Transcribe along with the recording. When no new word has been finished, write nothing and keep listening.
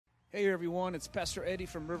Hey everyone, it's Pastor Eddie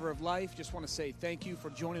from River of Life. Just want to say thank you for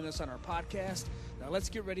joining us on our podcast. Now let's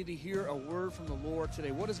get ready to hear a word from the Lord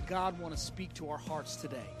today. What does God want to speak to our hearts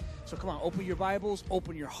today? So come on, open your Bibles,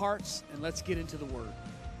 open your hearts, and let's get into the word.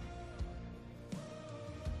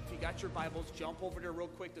 If you got your Bibles, jump over there real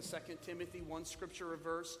quick to 2 Timothy, one scripture, a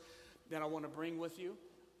verse that I want to bring with you.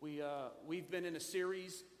 We've been in a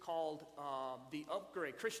series called The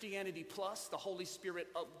Upgrade, Christianity Plus, the Holy Spirit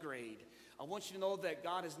Upgrade. I want you to know that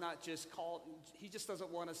God is not just called, He just doesn't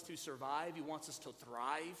want us to survive. He wants us to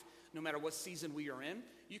thrive no matter what season we are in.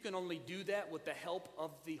 You can only do that with the help of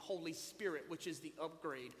the Holy Spirit, which is the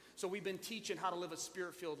upgrade. So we've been teaching how to live a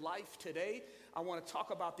spirit-filled life. Today, I want to talk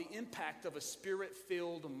about the impact of a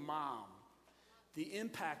spirit-filled mom. The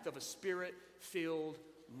impact of a spirit-filled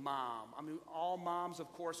mom. I mean, all moms,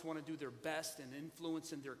 of course, want to do their best in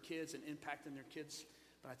influencing their kids and impacting their kids.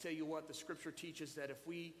 But I tell you what, the scripture teaches that if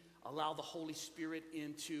we allow the Holy Spirit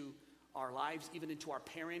into our lives, even into our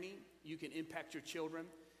parenting, you can impact your children,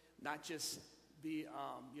 not just be,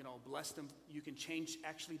 bless them. You can change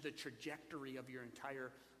actually the trajectory of your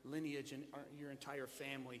entire lineage and your entire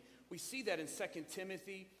family. We see that in 2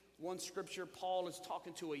 Timothy, one scripture. Paul is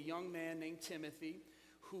talking to a young man named Timothy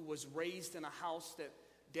who was raised in a house that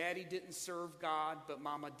daddy didn't serve God, but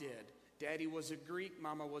mama did. Daddy was a Greek,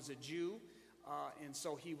 mama was a Jew. And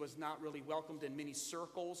so he was not really welcomed in many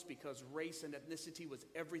circles because race and ethnicity was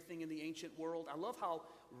everything in the ancient world. I love how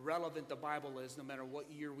relevant the Bible is no matter what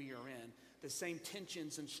year we are in. The same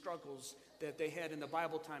tensions and struggles that they had in the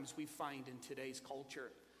Bible times we find in today's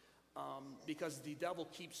culture. Because the devil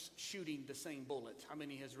keeps shooting the same bullet. How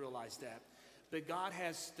many has realized that? But God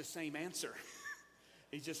has the same answer.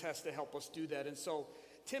 He just has to help us do that. And so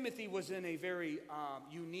Timothy was in a very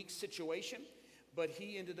unique situation. But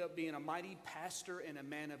he ended up being a mighty pastor and a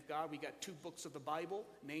man of God. We got two books of the Bible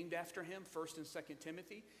named after him, 1st and 2nd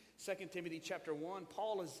Timothy. 2 Timothy chapter 1,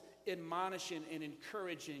 Paul is admonishing and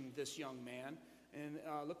encouraging this young man. And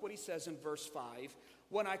look what he says in verse 5.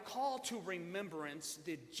 When I call to remembrance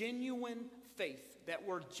the genuine faith. That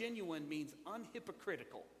word genuine means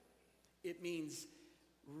unhypocritical. It means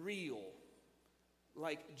real.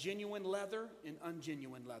 Like genuine leather and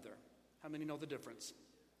ungenuine leather. How many know the difference?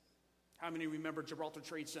 How many remember Gibraltar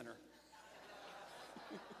Trade Center?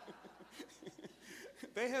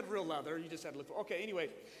 They had real leather. You just had to look for. Okay, anyway.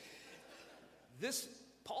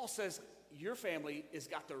 Paul says, your family has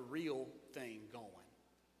got the real thing going.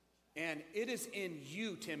 And it is in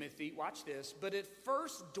you, Timothy. Watch this. But it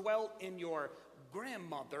first dwelt in your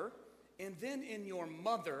grandmother and then in your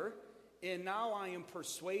mother. And now I am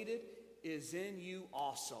persuaded is in you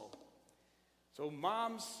also. So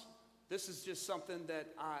moms, this is just something that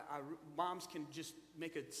moms can just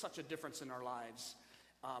make such a difference in our lives.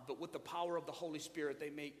 But with the power of the Holy Spirit, they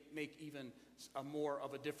make even more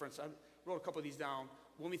of a difference. I wrote a couple of these down.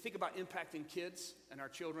 When we think about impacting kids and our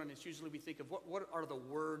children, it's usually we think of what are the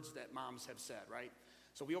words that moms have said, right?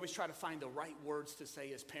 So we always try to find the right words to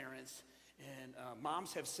say as parents. And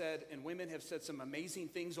moms have said, and women have said some amazing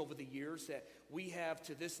things over the years that we have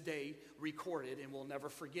to this day recorded and will never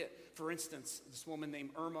forget. For instance, this woman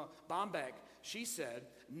named Irma Bombeck, she said,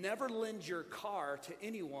 never lend your car to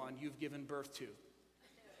anyone you've given birth to.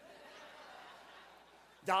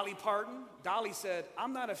 Dolly Parton, Dolly said,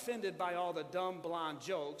 I'm not offended by all the dumb blonde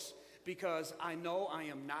jokes because I know I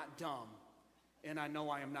am not dumb and I know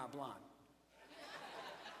I am not blonde.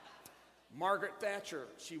 Margaret Thatcher,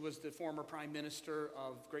 she was the former Prime Minister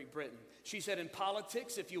of Great Britain. She said, in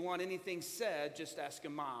politics, if you want anything said, just ask a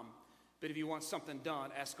mom. But if you want something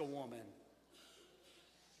done, ask a woman.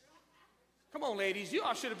 Come on, ladies. You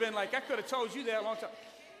all should have been like, I could have told you that a long time.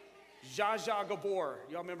 Zsa Zsa Gabor,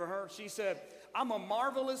 y'all remember her? She said, I'm a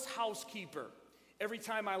marvelous housekeeper. Every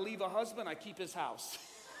time I leave a husband, I keep his house.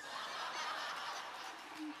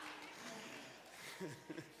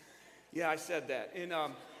 Yeah, I said that. And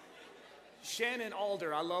Shannon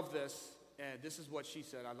Alder, I love this, and this is what she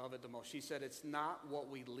said. I love it the most. She said, it's not what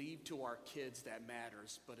we leave to our kids that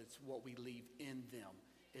matters, but it's what we leave in them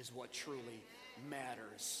is what truly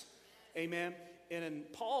matters. Amen? And then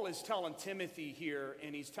Paul is telling Timothy here,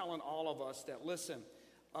 and he's telling all of us that, listen,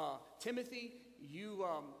 Timothy,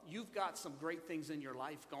 you've got some great things in your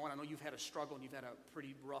life going. I know you've had a struggle and you've had a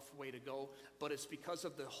pretty rough way to go, but it's because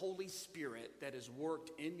of the Holy Spirit that has worked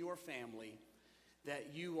in your family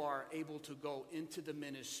that you are able to go into the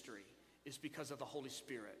ministry. Is because of the Holy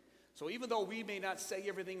Spirit. So even though we may not say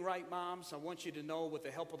everything right, moms, I want you to know with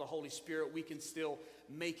the help of the Holy Spirit, we can still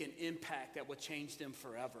make an impact that will change them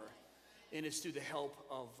forever. And it's through the help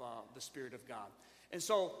of the Spirit of God. And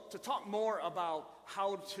so to talk more about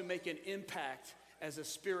how to make an impact as a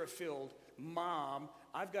Spirit-filled mom,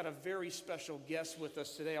 I've got a very special guest with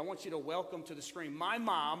us today. I want you to welcome to the screen my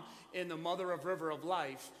mom and the mother of River of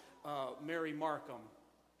Life, Mary Markham.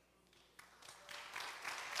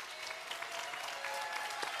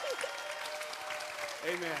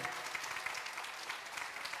 Amen.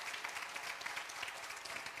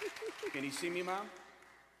 Can you see me, Mom?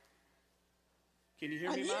 Can you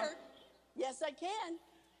hear me, Mom? Here. Yes, I can.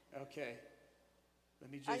 Okay.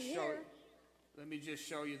 Let me I'm just show here. you. Let me just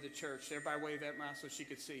show you the church. Everybody wave at Mom so she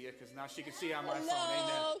could see you, because now she can see on my phone.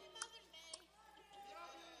 Hello.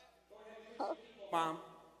 Amen. Mom.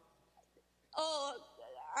 Oh,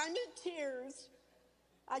 I'm in tears.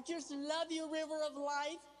 I just love you, River of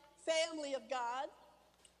Life, family of God.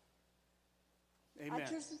 Amen. I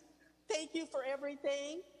just thank you for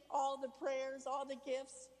everything, all the prayers, all the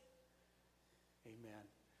gifts. Amen.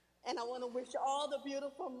 And I want to wish all the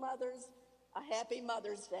beautiful mothers a happy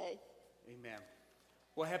Mother's Day. Amen.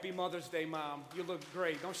 Well, happy Mother's Day, Mom. You look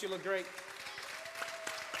great. Don't you look great?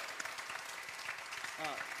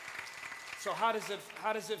 So how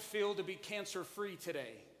does it feel to be cancer-free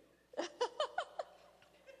today?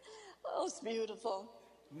 Oh, it's beautiful.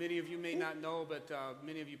 Many of you may not know, but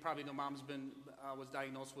many of you probably know Mom's was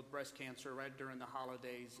diagnosed with breast cancer right during the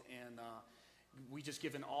holidays, and we just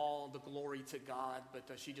given all the glory to God, but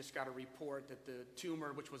she just got a report that the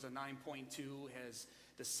tumor, which was a 9.2, has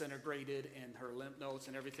disintegrated in her lymph nodes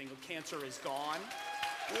and everything. The cancer is gone.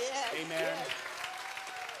 Yes. Amen.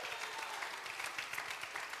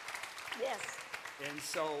 Yes. And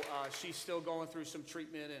so she's still going through some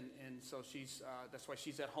treatment, and so that's why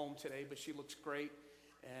she's at home today, but she looks great,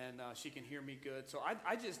 and she can hear me good. So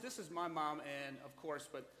this is my mom, and of course,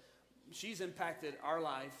 but she's impacted our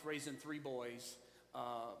life, raising 3 boys,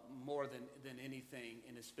 more than anything,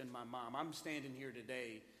 and it's been my mom. I'm standing here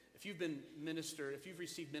today. If you've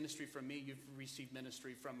received ministry from me, you've received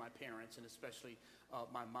ministry from my parents, and especially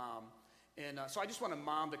my mom. And so I just want a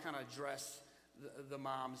mom to kind of address the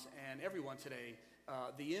moms and everyone today,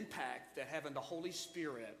 the impact that having the Holy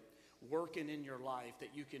Spirit working in your life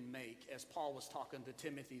that you can make, as Paul was talking to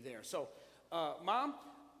Timothy there. So, Mom,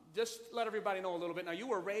 just let everybody know a little bit. Now, you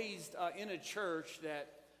were raised in a church that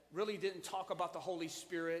really didn't talk about the Holy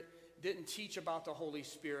Spirit, didn't teach about the Holy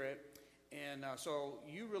Spirit, and so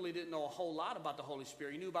you really didn't know a whole lot about the Holy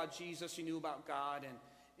Spirit. You knew about Jesus, you knew about God,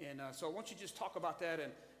 and so why don't you just talk about that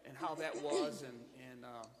and how that was, and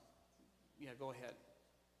yeah, go ahead.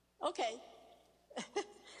 Okay.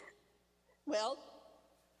 Well,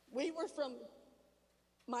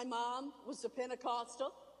 my mom was a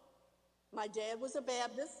Pentecostal. My dad was a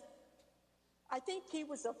Baptist. I think he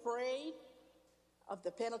was afraid of the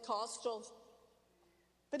Pentecostals.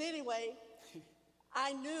 But anyway,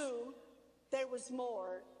 I knew there was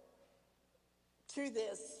more to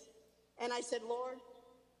this. And I said, Lord,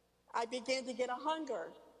 I began to get a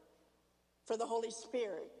hunger for the Holy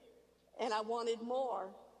Spirit. And I wanted more.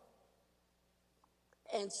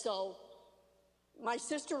 And so my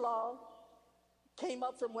sister-in-law came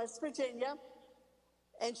up from West Virginia,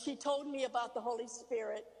 and she told me about the Holy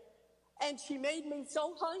Spirit, and she made me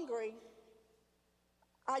so hungry.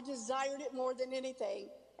 I desired it more than anything.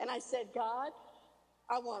 And I said, God,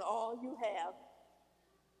 I want all you have.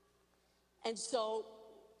 And so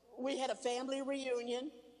we had a family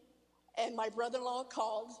reunion, and my brother-in-law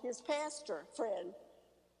called his pastor friend,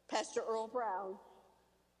 Pastor Earl Brown,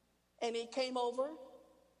 and he came over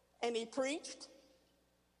and he preached,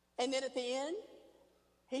 and then at the end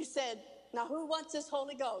he said, now who wants this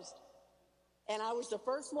Holy Ghost? And I was the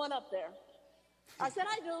first one up there. I said,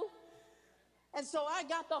 I do. And so I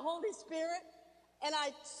got the Holy Spirit, and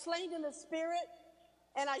I slain in the Spirit,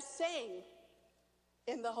 and I sang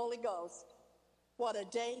in the Holy Ghost. What a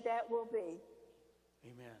day that will be.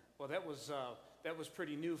 Amen. Well, that was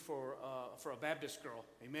pretty new for a Baptist girl.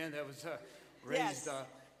 Amen. That was raised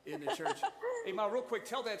in the church. Hey, Ma, real quick,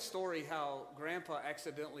 tell that story how Grandpa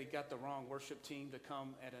accidentally got the wrong worship team to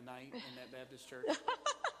come at a night in that Baptist church.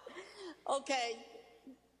 Okay,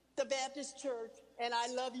 the Baptist church, and I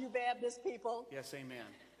love you Baptist people. Yes, amen.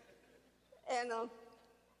 And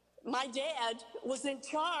my dad was in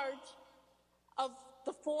charge of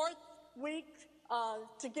the 4th week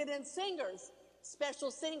to get in singers,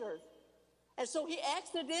 special singers. And so he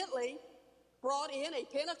accidentally brought in a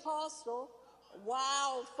Pentecostal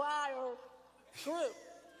wildfire group.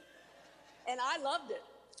 And I loved it.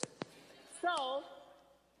 So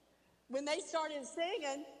when they started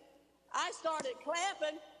singing, I started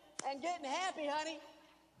clapping and getting happy, honey.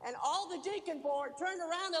 And all the deacon board turned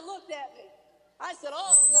around and looked at me. I said,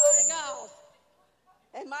 oh, my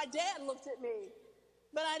God. And my dad looked at me.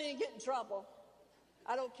 But I didn't get in trouble.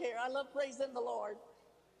 I don't care. I love praising the Lord.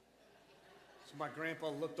 So my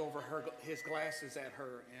grandpa looked over his glasses at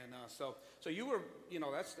her, and so you were,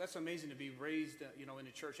 that's amazing to be raised, in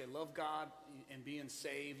the church. They love God and being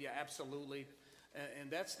saved. Yeah, absolutely. And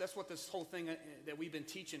that's what this whole thing that we've been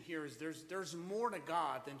teaching here is. There's more to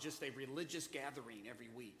God than just a religious gathering every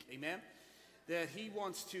week. Amen. That He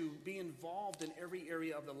wants to be involved in every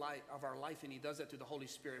area of our life, and He does that through the Holy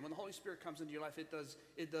Spirit. And when the Holy Spirit comes into your life,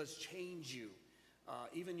 it does change you.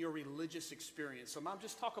 Even your religious experience. So, Mom,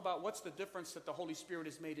 just talk about what's the difference that the Holy Spirit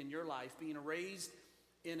has made in your life, being raised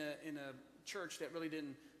in a church that really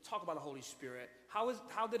didn't talk about the Holy Spirit.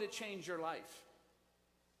 How did it change your life?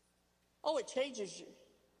 Oh, it changes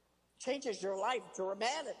your life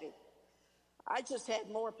dramatically. I just had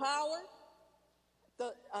more power.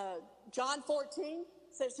 John 14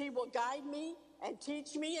 says He will guide me and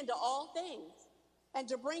teach me into all things, and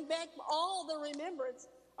to bring back all the remembrance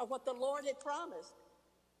of what the Lord had promised.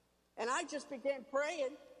 And I just began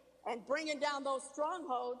praying and bringing down those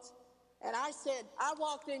strongholds. And I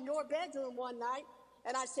walked in your bedroom one night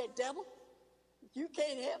and I said, devil, you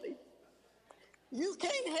can't have him. You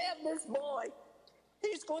can't have this boy.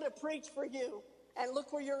 He's going to preach for you. And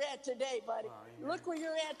look where you're at today, buddy. Oh, look where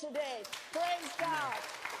you're at today. Praise God.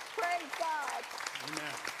 Praise God.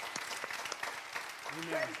 Amen.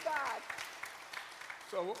 Praise God.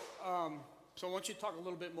 So I want you to talk a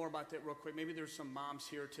little bit more about that real quick. Maybe there's some moms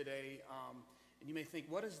here today, and you may think,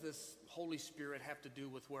 what does this Holy Spirit have to do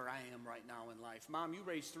with where I am right now in life? Mom, you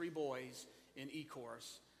raised 3 boys in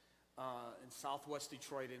Ecorse, in southwest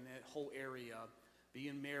Detroit, in that whole area.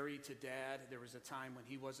 Being married to Dad, there was a time when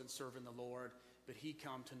he wasn't serving the Lord, but he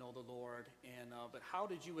come to know the Lord. But how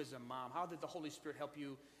did you as a mom, how did the Holy Spirit help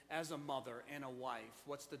you as a mother and a wife?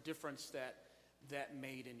 What's the difference that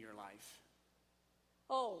made in your life?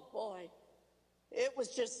 Oh, boy. It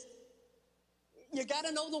was just, you got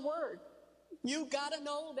to know the Word. You got to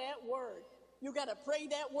know that Word. You got to pray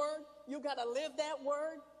that Word. You got to live that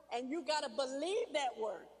Word. And you got to believe that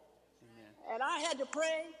Word. Amen. And I had to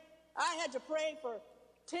pray. I had to pray for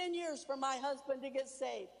 10 years for my husband to get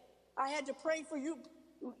saved. I had to pray for you.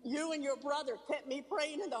 You and your brother kept me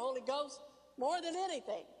praying in the Holy Ghost more than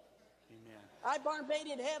anything. Amen. I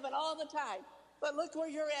barn-baited heaven all the time. But look where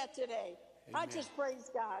you're at today. Amen. I just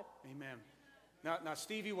praise God. Amen. Now,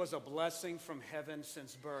 Stevie was a blessing from heaven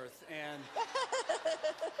since birth, and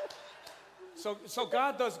so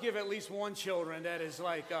God does give at least one children that is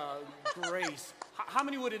like grace. How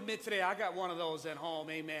many would admit today, I got one of those at home,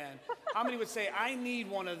 amen? How many would say, I need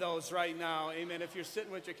one of those right now, amen? If you're sitting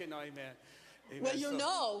with your kid, no, amen. Amen.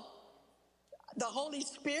 Well, the Holy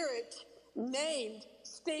Spirit named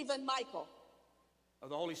Stephen Michael. Oh,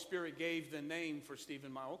 the Holy Spirit gave the name for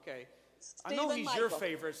Stephen Michael, okay. Stephen I know he's Michael. Your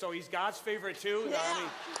favorite, so he's God's favorite too? Yeah. I mean,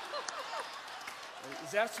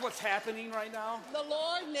 is that what's happening right now? The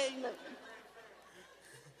Lord named it.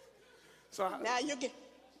 So now you get.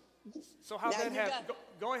 So how that happened?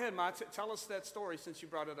 Go ahead, Ma. Tell us that story since you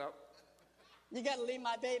brought it up. You got to leave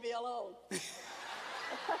my baby alone.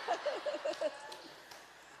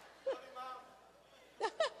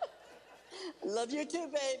 Love you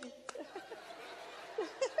too, baby.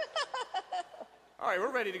 All right,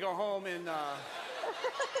 we're ready to go home, and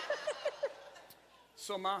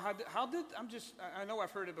so, Ma, I know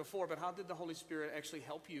I've heard it before, but how did the Holy Spirit actually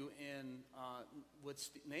help you in with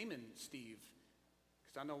naming Steve?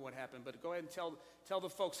 Because I know what happened, but go ahead and tell the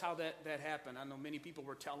folks how that happened. I know many people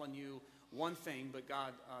were telling you one thing, but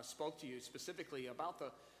God spoke to you specifically about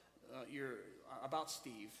about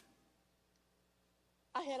Steve.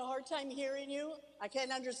 I had a hard time hearing you. I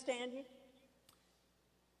can't understand you.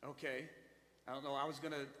 Okay. I don't know. I was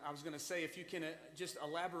gonna say if you can just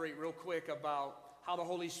elaborate real quick about how the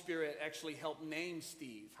Holy Spirit actually helped name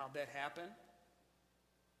Steve. How'd that happen?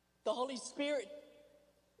 The Holy Spirit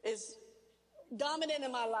is dominant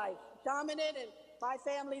in my life, dominant in my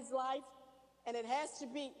family's life, and it has to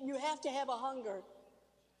be. You have to have a hunger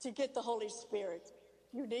to get the Holy Spirit.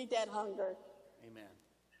 You need that hunger. Amen.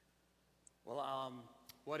 Well,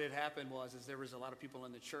 what had happened was there was a lot of people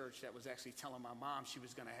in the church that was actually telling my mom she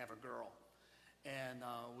was going to have a girl. And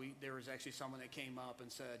there was actually someone that came up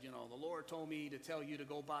and said, the Lord told me to tell you to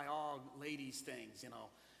go buy all ladies' things, And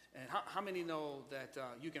how many know that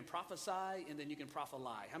you can prophesy and then you can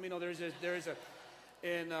prophesy? How many know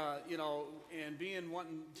and being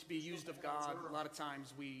wanting to be used of God, a lot of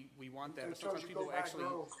times we want that. But sometimes people actually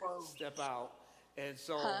step out. And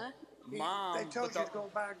so, Mom,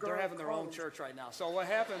 they're having their own church right now. So what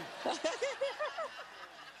happened?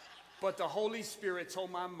 But the Holy Spirit told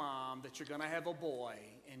my mom that you're going to have a boy,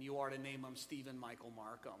 and you are to name him Stephen Michael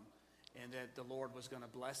Markham, and that the Lord was going to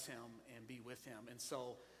bless him and be with him. And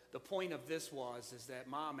so the point of this is that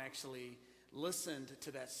Mom actually listened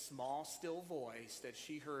to that small, still voice that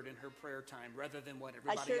she heard in her prayer time rather than what I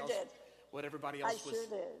everybody sure else, did. what everybody I else sure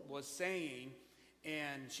did. was saying.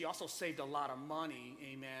 And she also saved a lot of money,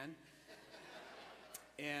 amen.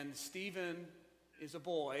 And Stephen is a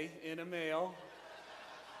boy and a male.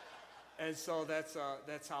 And so that's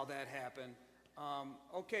how that happened.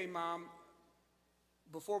 Okay, Mom,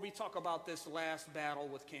 before we talk about this last battle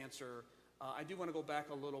with cancer, I do want to go back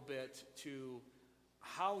a little bit to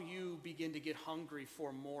how you begin to get hungry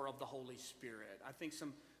for more of the Holy Spirit. I think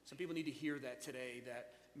some people need to hear that today that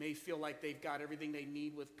may feel like they've got everything they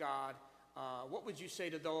need with God. What would you say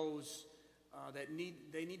to those that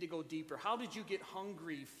need to go deeper? How did you get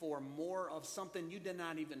hungry for more of something you did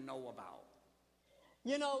not even know about?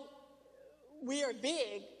 You know, we are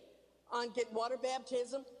big on getting water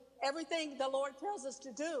baptism, everything the Lord tells us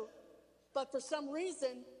to do. But for some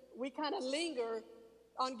reason, we kind of linger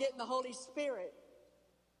on getting the Holy Spirit.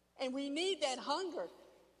 And we need that hunger.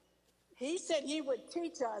 He said he would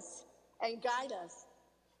teach us and guide us.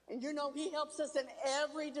 And you know, he helps us in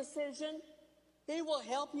every decision. He will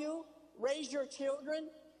help you raise your children.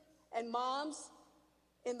 And moms,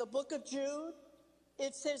 in the book of Jude,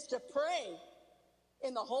 it says to pray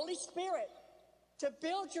in the Holy Spirit to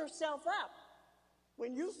build yourself up.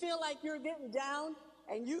 When you feel like you're getting down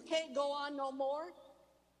and you can't go on no more,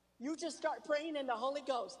 you just start praying in the Holy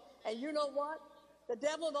Ghost. And you know what? The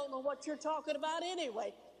devil don't know what you're talking about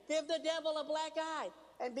anyway. Give the devil a black eye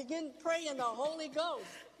and begin praying the Holy Ghost.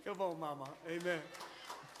 Come on, Mama. Amen.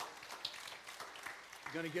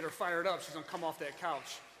 You're going to get her fired up. She's going to come off that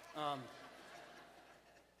couch.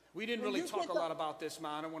 We didn't really talk a lot about this,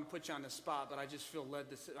 Ma. I don't want to put you on the spot, but I just feel led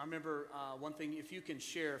to say. I remember one thing, if you can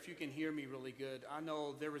share, if you can hear me really good. I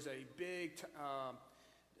know there was a big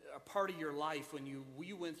a part of your life when you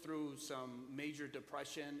went through some major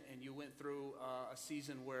depression and you went through a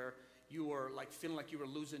season where you were like feeling like you were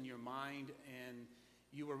losing your mind and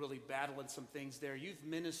you were really battling some things there. You've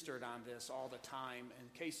ministered on this all the time.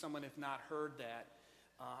 In case someone have not heard that,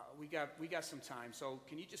 we got some time. So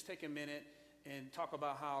can you just take a minute and talk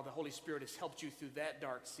about how the Holy Spirit has helped you through that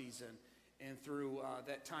dark season and through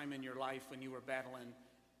that time in your life when you were battling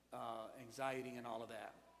anxiety and all of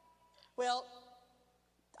that? Well,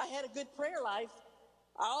 I had a good prayer life.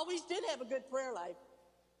 I always did have a good prayer life.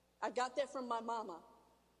 I got that from my mama.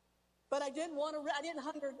 But I didn't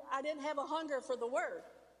have a hunger for the word.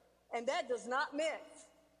 And that does not mix.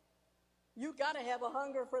 You got to have a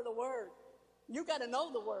hunger for the word. You got to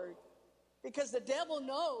know the word. Because the devil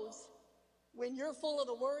knows when you're full of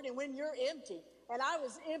the word and when you're empty. And I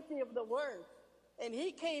was empty of the word. And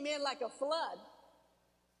he came in like a flood.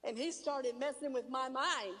 And he started messing with my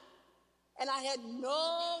mind. And I had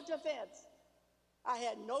no defense. I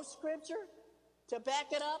had no scripture to back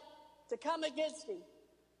it up, to come against him.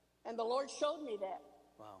 And the Lord showed me that.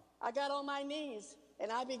 Wow. I got on my knees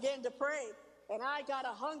and I began to pray. And I got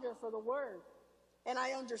a hunger for the word. And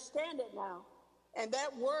I understand it now. And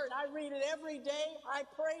that word, I read it every day. I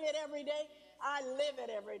pray it every day. I live it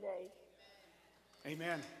every day.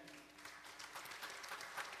 Amen.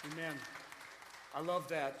 Amen. I love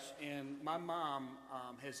that. And my mom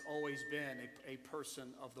has always been a person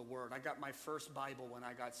of the word. I got my first Bible when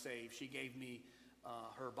I got saved. She gave me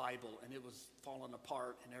her Bible, and it was falling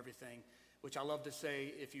apart and everything, which I love to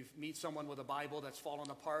say, if you meet someone with a Bible that's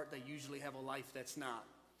fallen apart, they usually have a life that's not.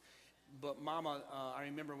 But Mama, I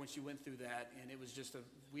remember when she went through that, and it was just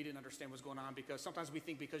we didn't understand what's going on, because sometimes we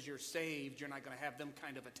think because you're saved, you're not going to have them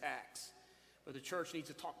kind of attacks. But the church needs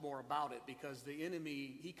to talk more about it, because the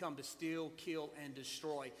enemy, he come to steal, kill, and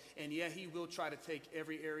destroy. And yeah, he will try to take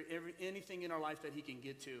anything in our life that he can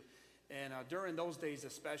get to. And during those days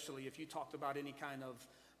especially, if you talked about any kind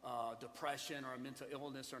of depression or a mental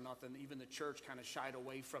illness or nothing, even the church kind of shied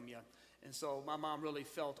away from you. And so my mom really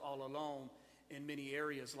felt all alone in many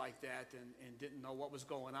areas like that and didn't know what was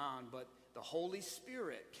going on. But the Holy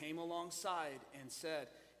Spirit came alongside and said,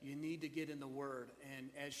 you need to get in the Word. And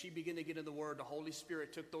as she began to get in the Word, the Holy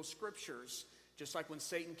Spirit took those scriptures, just like when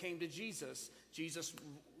Satan came to Jesus, Jesus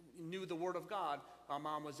knew the Word of God. My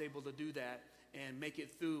mom was able to do that and make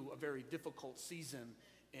it through a very difficult season.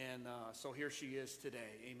 And so here she is today.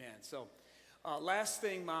 Amen. So last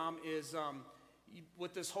thing, Mom, is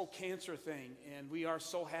with this whole cancer thing. And we are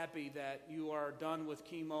so happy that you are done with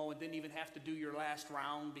chemo and didn't even have to do your last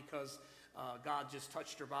round because God just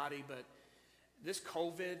touched your body. But this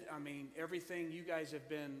COVID, I mean, everything you guys have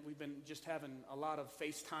been, we've been just having a lot of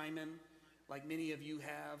FaceTiming, like many of you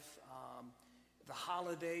have. The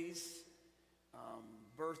holidays,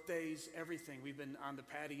 birthdays, everything. We've been on the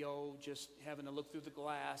patio just having to look through the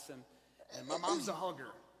glass. And my mom's a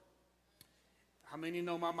hugger. How many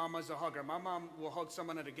know my mama's a hugger? My mom will hug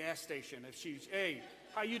someone at a gas station if she's, hey,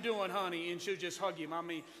 how you doing, honey? And she'll just hug you. My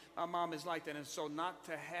mom is like that. And so not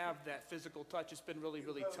to have that physical touch, it's been really,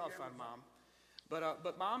 really tough on mom.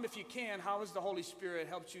 But Mom, if you can, how has the Holy Spirit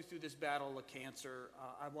helped you through this battle of cancer?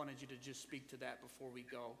 I wanted you to just speak to that before we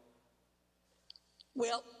go.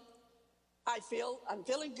 Well, I'm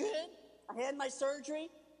feeling good. I had my surgery.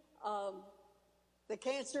 The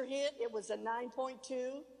cancer hit. It was a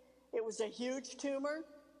 9.2. It was a huge tumor.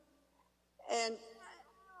 And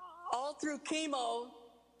all through chemo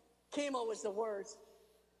was the worst.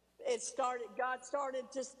 God started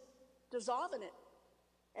just dissolving it.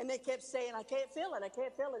 And they kept saying, I can't feel it,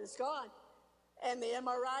 it's gone. And the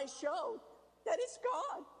MRI showed that it's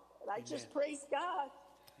gone. And I just praised God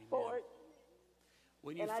for it.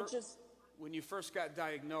 When you first got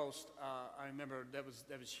diagnosed, I remember that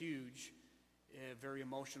was huge, very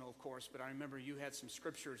emotional, of course, but I remember you had some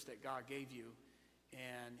scriptures that God gave you,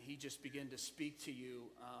 and he just began to speak to you.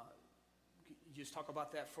 Can you just talk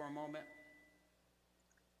about that for a moment?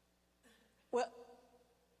 Well,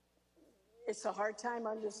 it's a hard time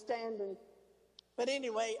understanding. But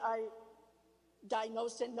anyway, I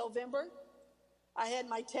diagnosed in November. I had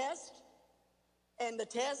my test, and the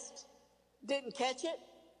test didn't catch it.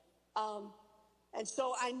 And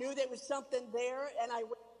so I knew there was something there, and I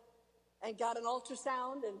went and got an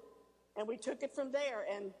ultrasound, and we took it from there.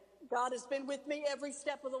 And God has been with me every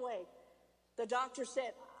step of the way. The doctor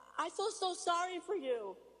said, I feel so sorry for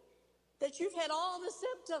you that you've had all the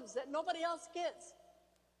symptoms that nobody else gets.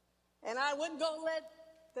 And I wouldn't go let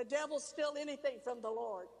the devil steal anything from the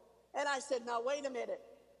Lord. And I said, now, wait a minute.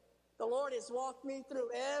 The Lord has walked me through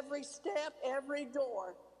every step, every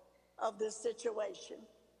door of this situation.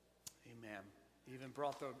 Amen. Even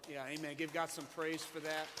brought amen. Give God some praise for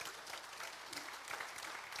that.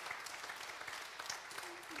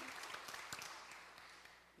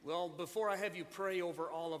 Well, before I have you pray over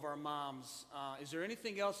all of our moms, is there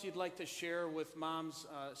anything else you'd like to share with moms,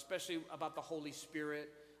 especially about the Holy Spirit,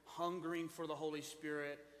 hungering for the Holy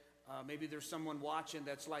Spirit? Maybe there's someone watching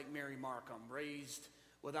that's like Mary Markham, raised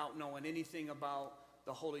without knowing anything about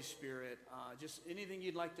the Holy Spirit. Just anything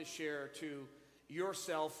you'd like to share to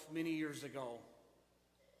yourself many years ago.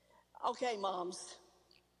 Okay, moms.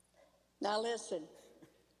 Now listen.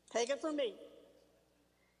 Take it from me.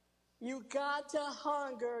 You got to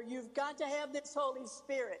hunger. You've got to have this Holy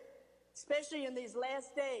Spirit, especially in these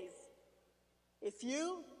last days. If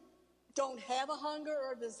you don't have a hunger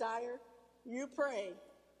or desire, you pray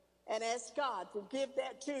and ask God to give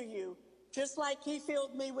that to you, just like he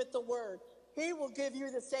filled me with the word. He will give you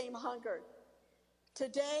the same hunger.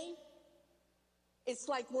 Today, it's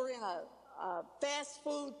like we're in a fast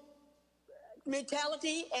food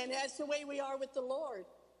mentality, and that's the way we are with the Lord.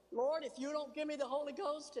 Lord, if you don't give me the Holy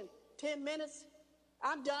Ghost in 10 minutes,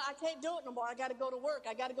 I'm done. I can't do it no more. I got to go to work.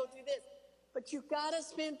 I got to go do this. But you got to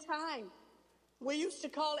spend time. We used to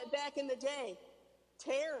call it back in the day,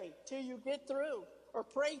 tarry till you get through or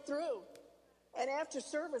pray through. And after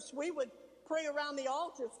service, we would pray around the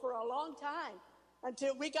altars for a long time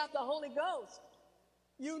until we got the Holy Ghost.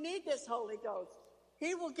 You need this Holy Ghost.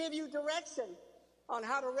 He will give you direction on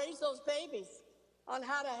how to raise those babies, on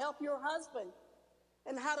how to help your husband,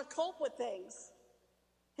 and how to cope with things.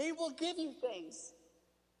 He will give you things.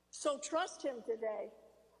 So trust him today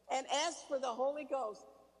and ask for the Holy Ghost.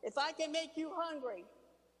 If I can make you hungry,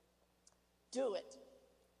 do it.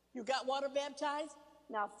 You got water baptized?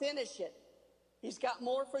 Now finish it. He's got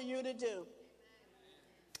more for you to do.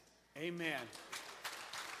 Amen.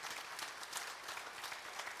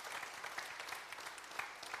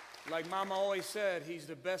 Like Mama always said, he's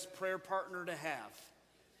the best prayer partner to have.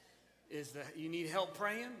 You need help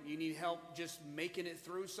praying? You need help just making it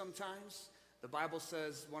through sometimes? The Bible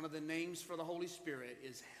says one of the names for the Holy Spirit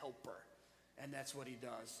is helper, and that's what he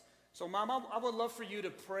does. So, Mama, I would love for you to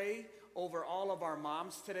pray over all of our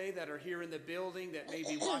moms today that are here in the building, that may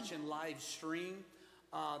be watching live stream,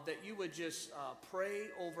 that you would just pray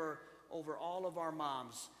over all of our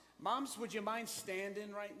moms. Moms, would you mind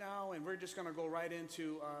standing right now? And we're just going to go right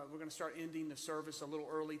into, we're going to start ending the service a little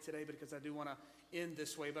early today because I do want to end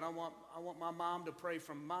this way. But I want my mom to pray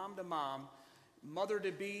from mom to mom, mother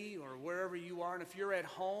to be, or wherever you are. And if you're at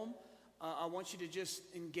home, I want you to just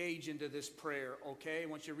engage into this prayer, okay? I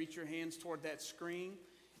want you to reach your hands toward that screen.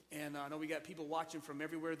 And I know we got people watching from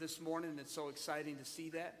everywhere this morning, and it's so exciting to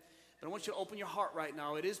see that. But I want you to open your heart right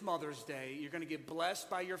now. It is Mother's Day. You're going to get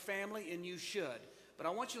blessed by your family, and you should. But I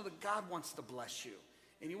want you to know that God wants to bless you.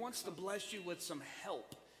 And he wants to bless you with some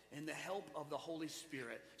help, and the help of the Holy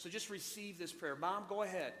Spirit. So just receive this prayer. Mom, go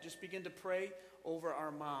ahead. Just begin to pray over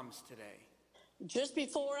our moms today. Just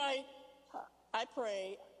before I I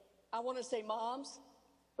pray, I want to say, moms,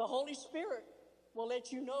 the Holy Spirit will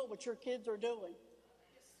let you know what your kids are doing.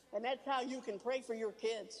 And that's how you can pray for your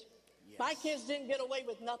kids. Yes. My kids didn't get away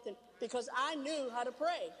with nothing because I knew how to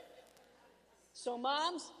pray. So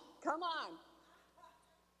moms, come on.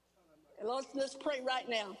 And let's pray right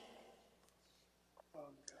now.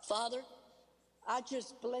 Father, I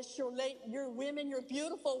just bless your women, your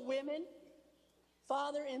beautiful women.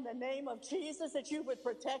 Father, in the name of Jesus, that you would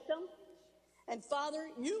protect them. And Father,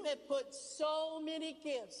 you have put so many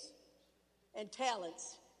gifts and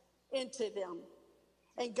talents into them.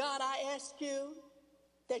 And God, I ask you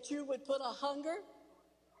that you would put a hunger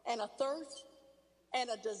and a thirst and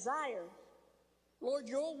a desire. Lord,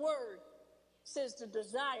 your word says to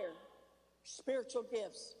desire spiritual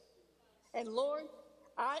gifts. And Lord,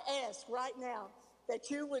 I ask right now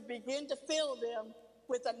that you would begin to fill them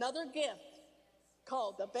with another gift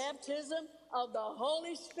called the baptism of the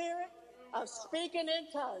Holy Spirit of speaking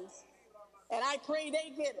in tongues. And I pray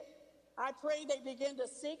they get it. I pray they begin to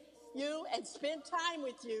seek you and spend time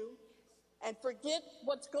with you and forget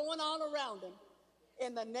what's going on around them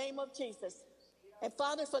in the name of Jesus. And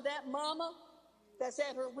Father, for that mama that's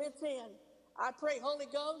at her wit's end, I pray, Holy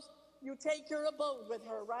Ghost, you take your abode with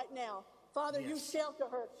her right now. Father, yes. You shelter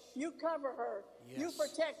her, you cover her, yes. You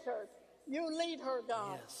protect her, you lead her,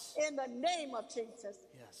 God, yes. In the name of Jesus.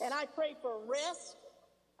 Yes. And I pray for rest,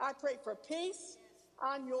 I pray for peace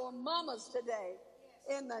on your mamas today,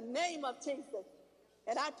 in the name of Jesus.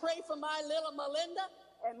 And I pray for my little Melinda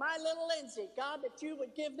and my little Lindsay, God, that you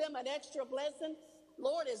would give them an extra blessing,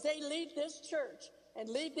 Lord, as they lead this church and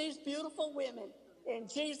lead these beautiful women, in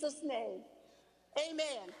Jesus' name.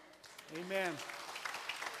 Amen. Amen.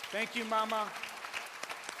 Thank you, Mama.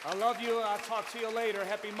 I love you. I'll talk to you later.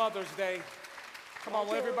 Happy Mother's Day. Come on,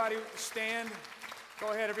 will everybody stand?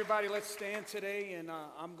 Go ahead, everybody. Let's stand today. And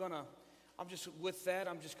I'm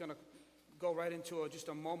just going to go right into just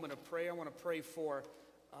a moment of prayer. I want to pray for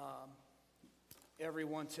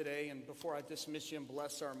everyone today. And before I dismiss you and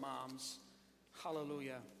bless our moms,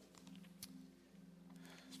 hallelujah.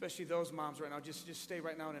 Especially those moms right now, just stay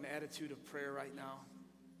right now in an attitude of prayer right now.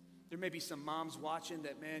 There may be some moms watching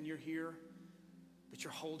that, man, you're here, but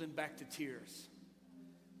you're holding back the tears.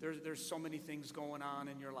 There's so many things going on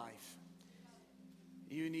in your life.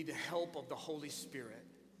 You need the help of the Holy Spirit.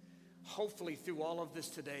 Hopefully through all of this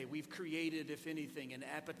today, we've created, if anything, an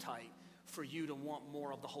appetite for you to want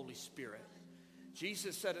more of the Holy Spirit.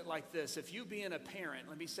 Jesus said it like this: if you being a parent,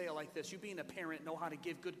 let me say it like this, you being a parent know how to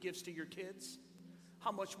give good gifts to your kids,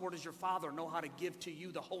 how much more does your Father know how to give to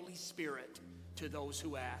you the Holy Spirit to those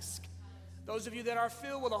who ask? Those of you that are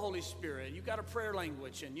filled with the Holy Spirit, you've got a prayer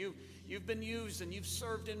language, and you've been used and you've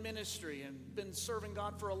served in ministry and been serving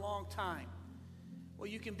God for a long time. Well,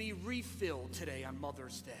 you can be refilled today on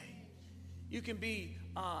Mother's Day. You can be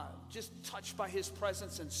just touched by his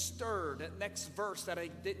presence and stirred. That next verse that I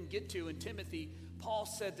didn't get to in Timothy, Paul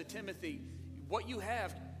said to Timothy, what you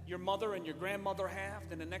have, your mother and your grandmother have.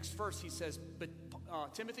 Then the next verse he says, but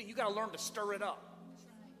Timothy, you got to learn to stir it up.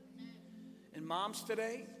 And moms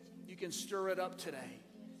today, you can stir it up today.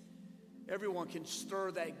 Everyone can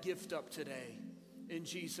stir that gift up today in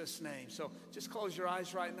Jesus' name. So just close your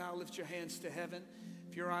eyes right now. Lift your hands to heaven.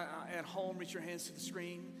 If you're at home, reach your hands to the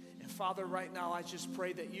screen. And Father, right now, I just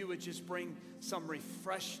pray that you would just bring some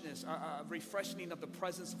refreshing of the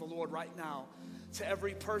presence of the Lord right now to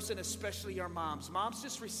every person, especially our moms. Moms,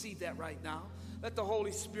 just receive that right now. Let the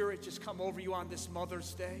Holy Spirit just come over you on this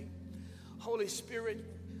Mother's Day. Holy Spirit,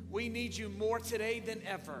 we need you more today than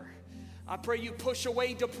ever. I pray you push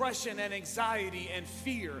away depression and anxiety and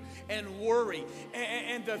fear and worry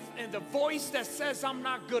and the voice that says I'm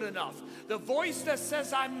not good enough, the voice that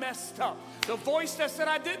says I messed up, the voice that said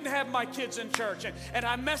I didn't have my kids in church and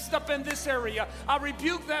I messed up in this area. I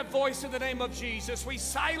rebuke that voice in the name of Jesus. We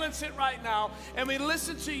silence it right now and we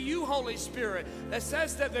listen to you, Holy Spirit, that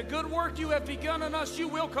says that the good work you have begun in us, you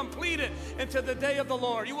will complete it into the day of the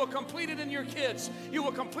Lord. You will complete it in your kids. You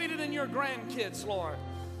will complete it in your grandkids, Lord.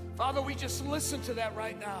 Father, we just listen to that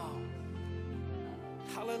right now.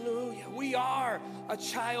 Hallelujah. We are a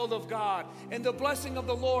child of God, and the blessing of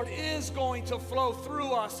the Lord is going to flow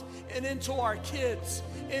through us and into our kids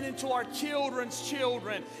and into our children's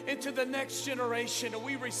children, into the next generation, and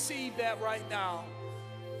we receive that right now.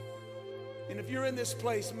 And if you're in this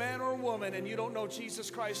place, man or woman, and you don't know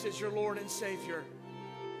Jesus Christ as your Lord and Savior,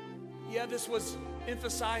 yeah, this was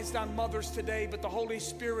emphasized on mothers today, but the Holy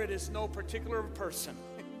Spirit is no particular person.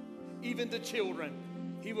 Even the children,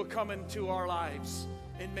 he will come into our lives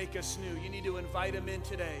and make us new. You need to invite him in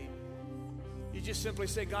today. You just simply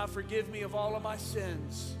say, God, forgive me of all of my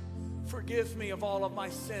sins. Forgive me of all of my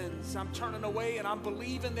sins. I'm turning away and I'm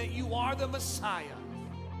believing that you are the Messiah.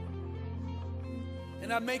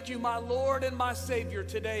 And I make you my Lord and my Savior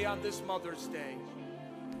today on this Mother's Day.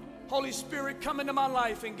 Holy Spirit, come into my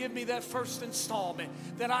life and give me that first installment,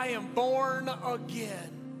 that I am born again,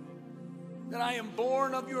 that I am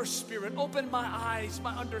born of your Spirit. Open my eyes,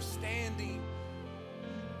 my understanding.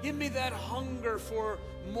 Give me that hunger for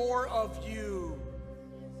more of you.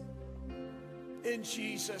 In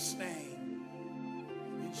Jesus' name.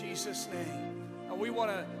 In Jesus' name. And we want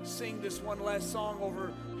to sing this one last song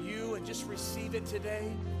over you and just receive it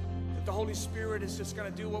today. That the Holy Spirit is just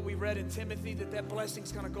going to do what we read in Timothy, that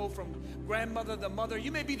blessing's going to go from grandmother to mother.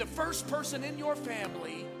 You may be the first person in your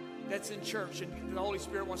family that's in church and the Holy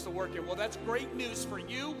Spirit wants to work in. Well, that's great news for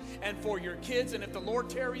you and for your kids. And if the Lord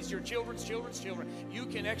tarries, your children's children, you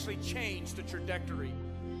can actually change the trajectory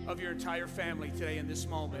of your entire family today in this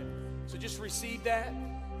moment. So just receive that.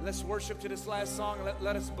 And let's worship to this last song.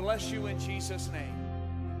 Let us bless you in Jesus' name.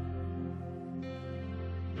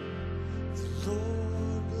 The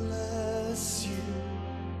Lord bless you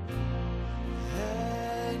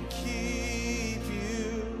and keep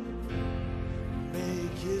you.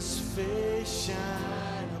 Make his face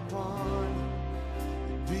shine upon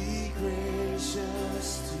you. Be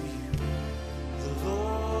gracious to you. The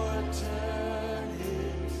Lord turn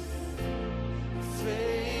his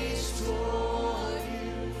face toward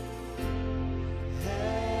you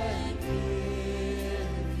and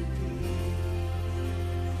give you peace.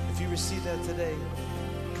 If you receive that today,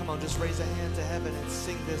 come on, just raise a hand to heaven and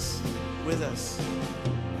sing this with us.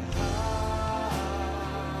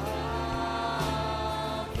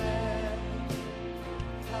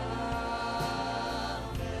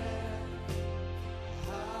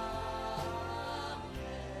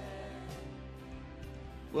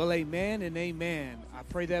 Well, amen and amen. I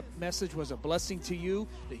pray that message was a blessing to you,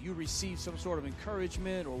 that you received some sort of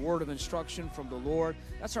encouragement or word of instruction from the Lord.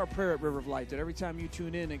 That's our prayer at River of Life, that every time you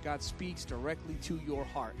tune in, that God speaks directly to your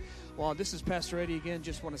heart. Well, this is Pastor Eddie again.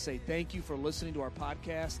 Just want to say thank you for listening to our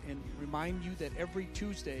podcast and remind you that every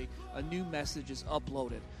Tuesday a new message is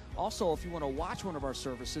uploaded. Also, if you want to watch one of our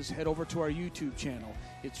services, head over to our YouTube channel.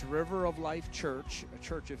 It's River of Life Church, a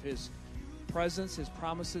church of his presence, his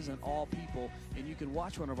promises, and all people, and you can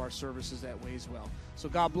watch one of our services that way as well. So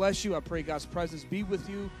God bless you. I pray God's presence be with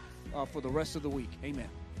you for the rest of the week. Amen.